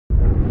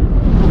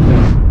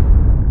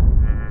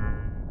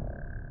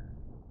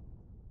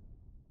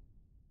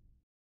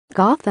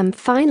Gotham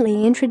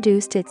finally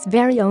introduced its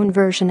very own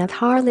version of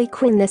Harley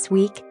Quinn this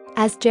week,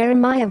 as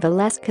Jeremiah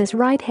Valeska's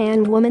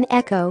right-hand woman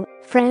Ecco,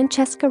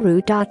 Francesca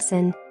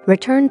Root-Dodson,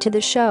 returned to the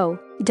show,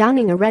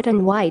 donning a red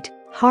and white,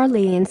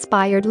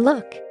 Harley-inspired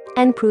look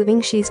and proving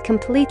she's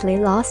completely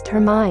lost her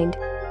mind.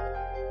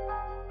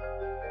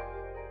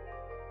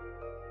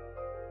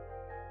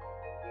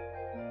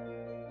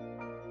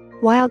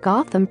 While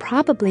Gotham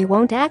probably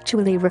won't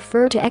actually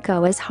refer to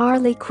Ecco as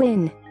Harley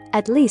Quinn,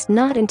 at least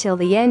not until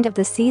the end of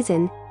the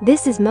season,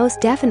 this is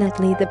most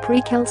definitely the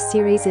prequel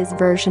series'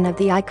 version of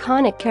the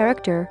iconic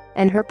character,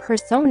 and her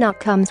persona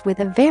comes with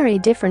a very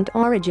different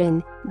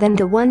origin than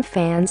the one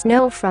fans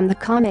know from the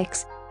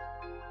comics.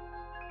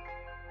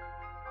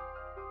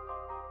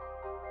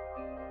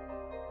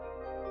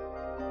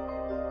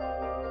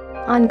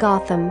 On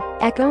Gotham,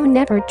 Ecco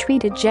never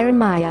treated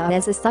Jeremiah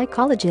as a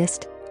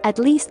psychologist, at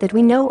least that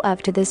we know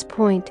of to this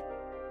point.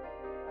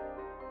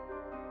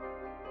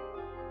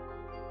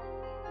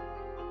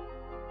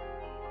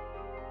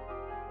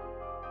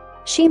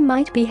 She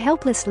might be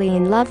helplessly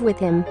in love with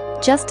him,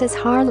 just as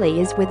Harley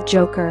is with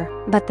Joker,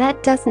 but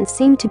that doesn't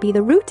seem to be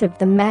the root of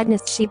the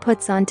madness she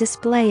puts on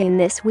display in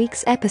this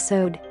week's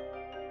episode.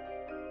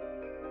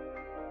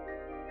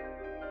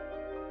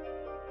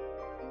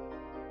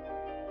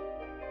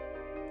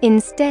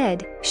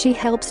 Instead, she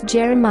helps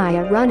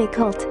Jeremiah run a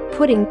cult,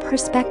 putting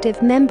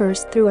prospective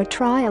members through a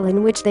trial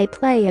in which they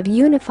play a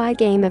unified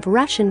game of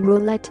Russian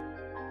roulette.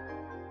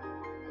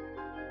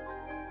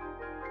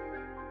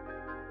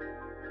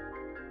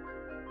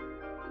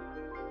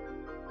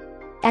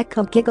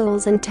 Ecco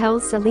giggles and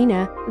tells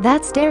Selina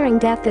that staring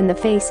death in the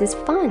face is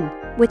fun,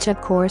 which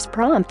of course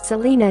prompts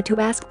Selina to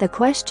ask the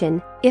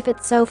question, if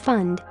it's so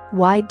fun,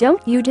 why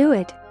don't you do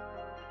it?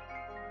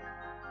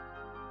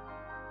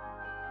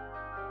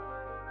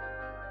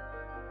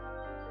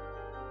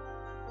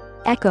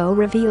 Ecco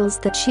reveals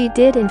that she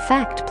did in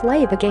fact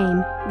play the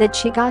game, that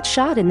she got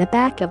shot in the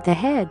back of the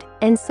head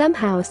and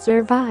somehow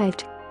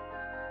survived.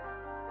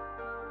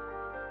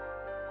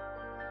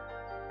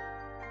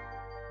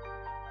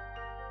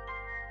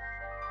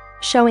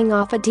 Showing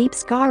off a deep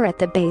scar at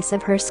the base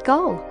of her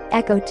skull,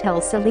 Ecco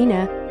tells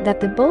Selina that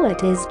the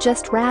bullet is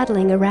just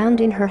rattling around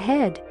in her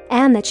head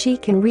and that she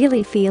can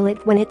really feel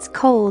it when it's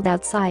cold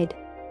outside.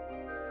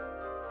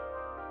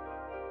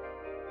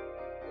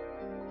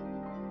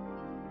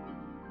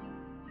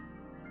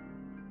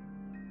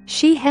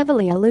 She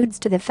heavily alludes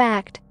to the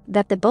fact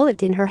that the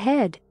bullet in her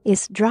head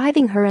is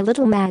driving her a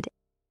little mad.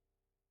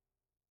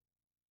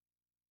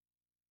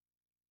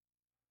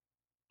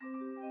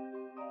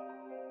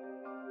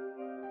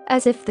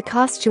 As if the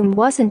costume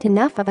wasn't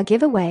enough of a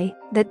giveaway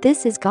that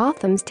this is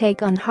Gotham's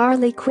take on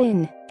Harley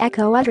Quinn,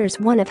 Ecco utters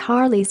one of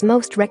Harley's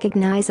most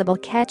recognizable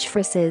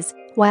catchphrases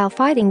while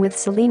fighting with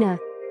Selina.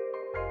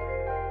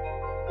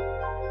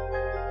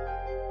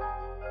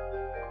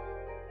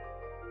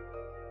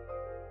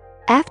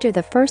 After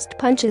the first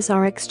punches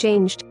are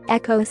exchanged,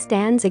 Ecco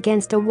stands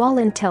against a wall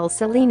and tells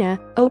Selina,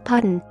 "Oh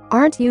Puddin',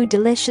 aren't you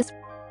delicious?"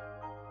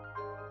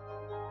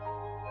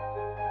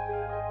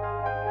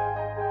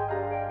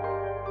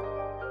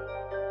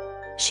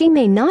 She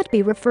may not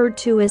be referred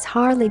to as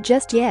Harley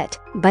just yet,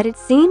 but it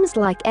seems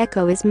like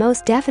Ecco is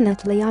most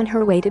definitely on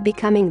her way to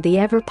becoming the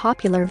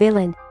ever-popular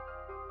villain